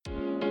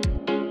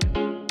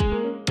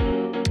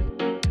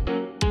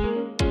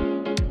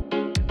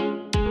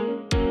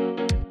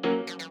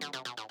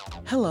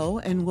Hello,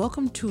 and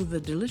welcome to The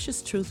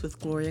Delicious Truth with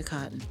Gloria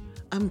Cotton.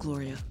 I'm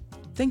Gloria.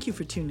 Thank you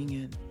for tuning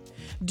in.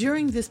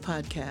 During this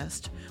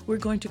podcast, we're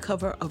going to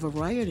cover a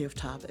variety of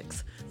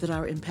topics that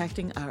are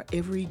impacting our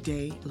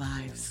everyday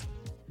lives.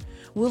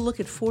 We'll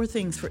look at 4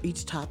 things for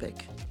each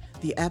topic: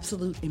 the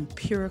absolute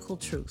empirical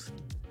truth.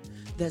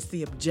 That's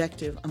the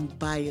objective,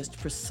 unbiased,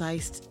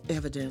 precise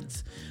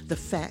evidence, the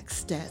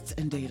facts, stats,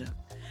 and data.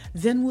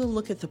 Then we'll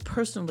look at the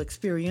personal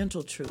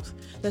experiential truth.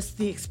 That's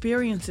the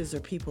experiences are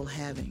people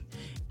having.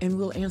 And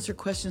we'll answer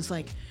questions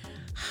like,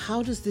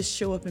 how does this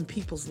show up in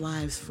people's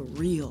lives for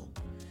real?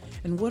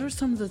 And what are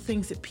some of the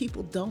things that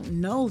people don't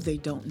know they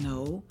don't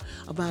know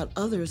about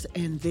others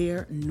and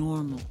their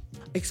normal?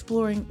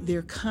 Exploring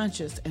their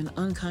conscious and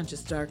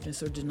unconscious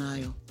darkness or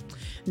denial.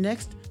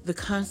 Next, the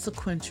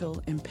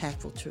consequential,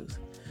 impactful truth.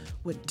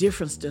 What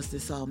difference does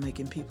this all make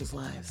in people's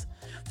lives?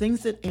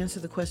 Things that answer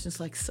the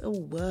questions like, so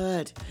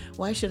what?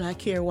 Why should I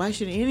care? Why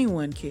should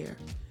anyone care?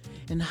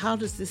 And how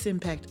does this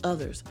impact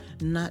others,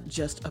 not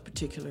just a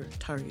particular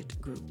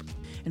target group?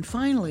 And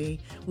finally,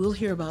 we'll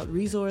hear about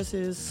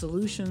resources,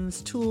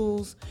 solutions,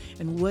 tools,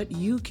 and what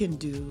you can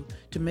do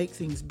to make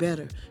things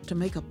better, to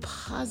make a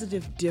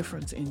positive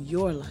difference in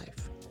your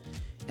life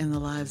and the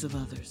lives of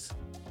others.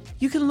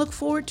 You can look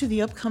forward to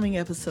the upcoming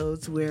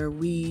episodes where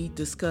we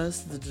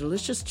discuss the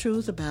delicious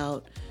truth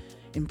about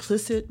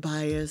implicit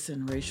bias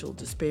and racial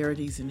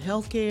disparities in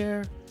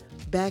healthcare,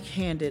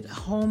 backhanded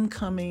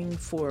homecoming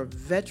for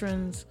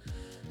veterans.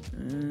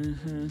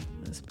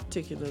 That's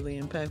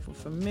particularly impactful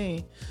for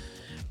me.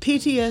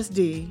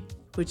 PTSD,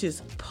 which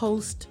is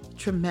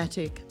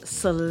post-traumatic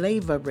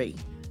slavery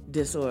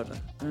disorder.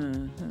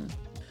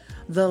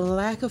 The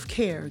lack of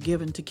care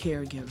given to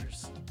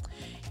caregivers.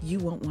 You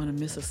won't want to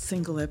miss a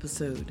single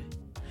episode.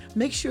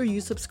 Make sure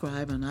you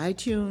subscribe on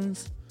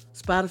iTunes,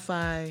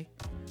 Spotify,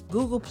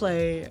 Google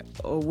Play,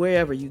 or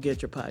wherever you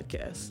get your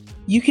podcasts.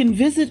 You can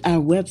visit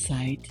our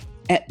website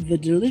at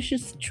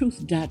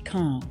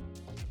thedeliциoustruth.com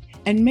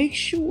and make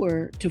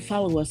sure to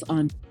follow us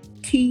on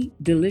T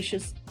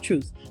Delicious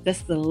Truth.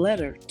 That's the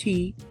letter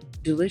T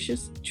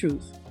Delicious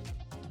Truth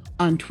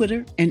on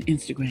Twitter and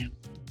Instagram.